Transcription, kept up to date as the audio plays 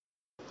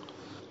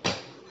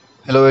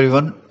Hello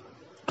everyone.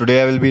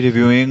 Today I will be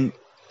reviewing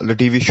the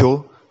TV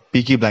show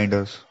Peaky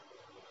Blinders.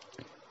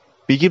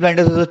 Peaky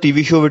Blinders is a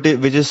TV show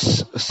which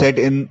is set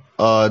in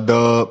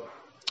the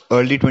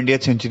early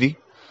 20th century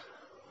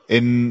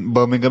in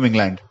Birmingham,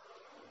 England.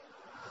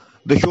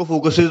 The show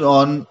focuses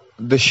on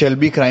the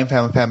Shelby crime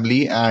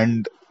family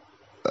and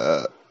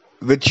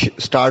which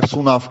starts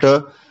soon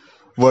after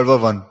World War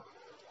One.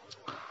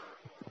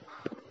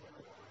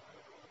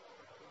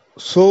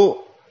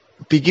 So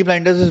Peaky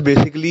Blinders is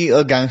basically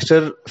a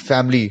gangster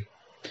family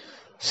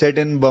set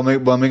in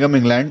Birmingham,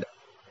 England,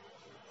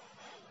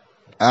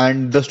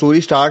 and the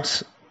story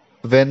starts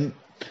when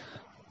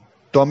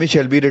Tommy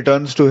Shelby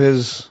returns to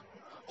his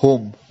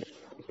home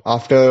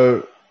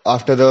after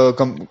after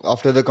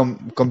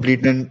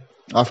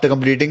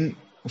completing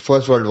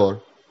First World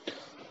War.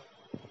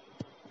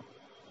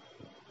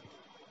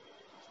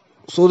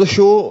 So the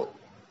show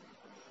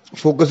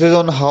focuses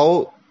on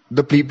how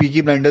the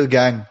Peaky Blinders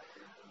gang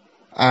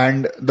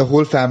and the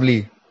whole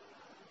family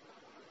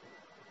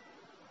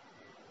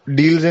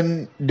deals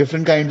in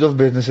different kinds of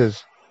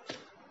businesses.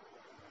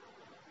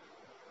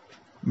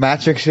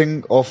 Match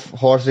fixing of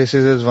horse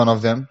races is one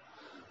of them.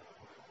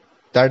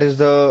 That is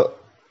the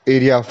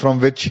area from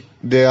which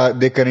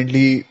they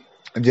currently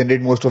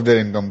generate most of their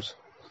incomes.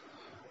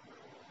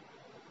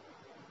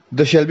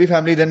 The Shelby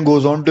family then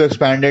goes on to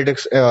expand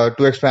its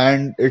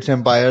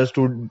empires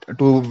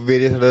to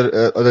various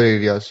other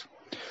areas.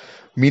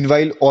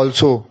 Meanwhile,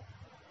 also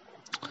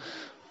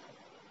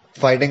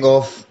fighting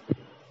off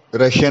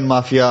Russian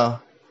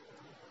mafia,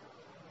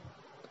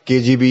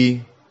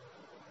 KGB,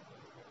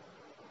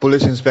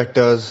 police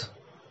inspectors,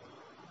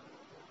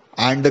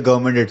 and the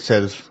government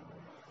itself.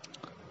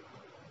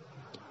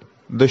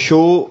 The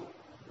show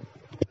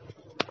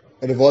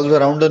revolves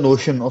around the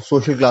notion of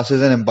social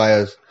classes and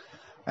empires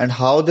and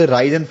how they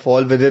rise and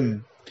fall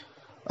within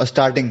a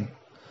starting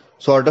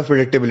sort of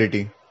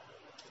predictability.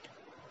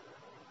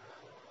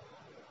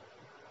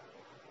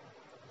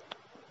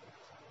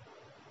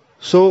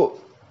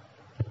 So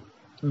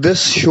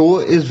this show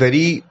is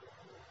very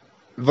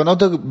one of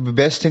the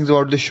best things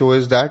about this show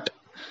is that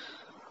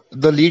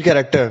the lead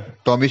character,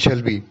 Tommy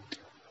Shelby,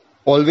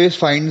 always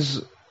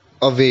finds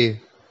a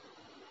way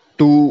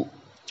to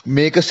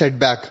make a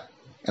setback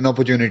an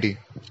opportunity.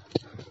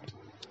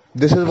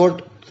 This is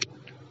what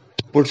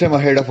puts him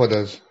ahead of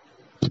others.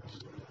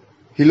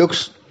 He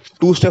looks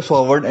two steps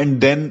forward and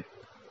then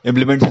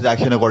implements his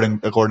action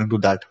according to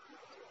that.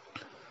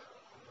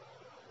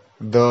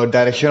 The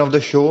direction of the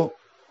show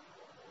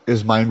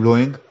is mind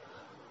blowing,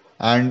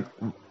 and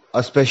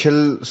a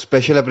special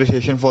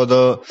appreciation for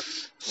the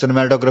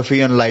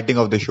cinematography and lighting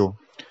of the show.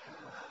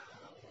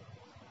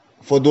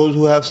 For those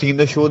who have seen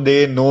the show,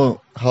 they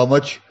know how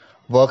much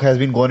work has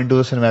been gone into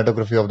the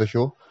cinematography of the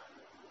show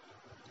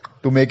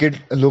to make it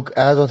look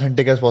as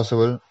authentic as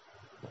possible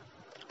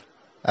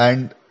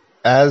and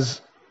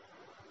as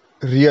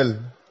real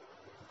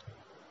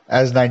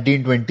as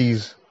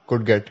 1920s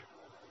could get.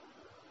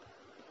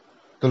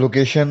 The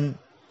location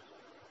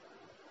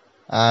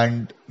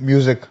and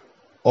music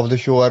of the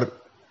show are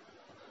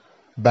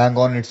bang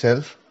on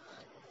itself,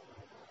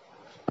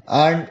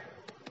 and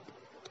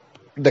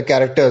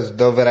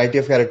the variety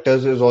of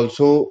characters is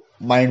also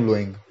mind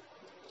blowing.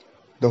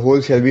 The whole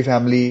Shelby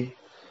family,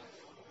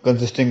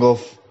 consisting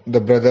of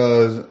the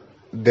brothers,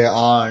 their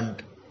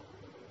aunt,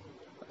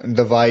 and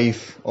the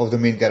wife of the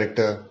main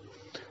character,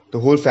 the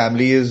whole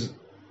family is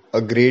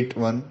a great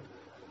one,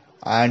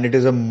 and it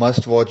is a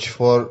must watch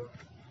for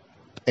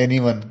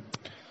anyone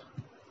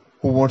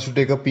who wants to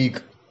take a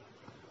peek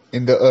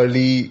in the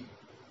early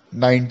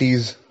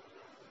 90s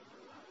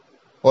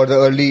or the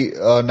early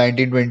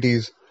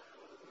 1920s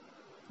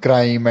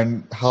crime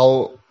and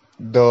how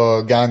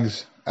the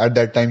gangs at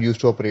that time used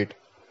to operate.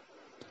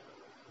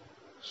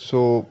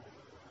 So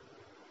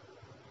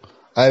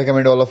I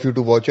recommend all of you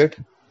to watch it.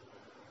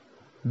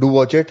 Do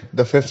watch it.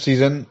 The fifth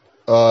season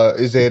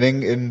is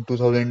airing in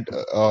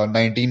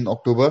 2019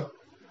 October.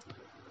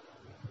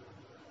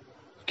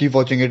 Keep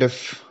watching it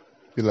if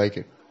you like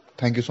it.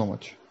 Thank you so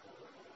much.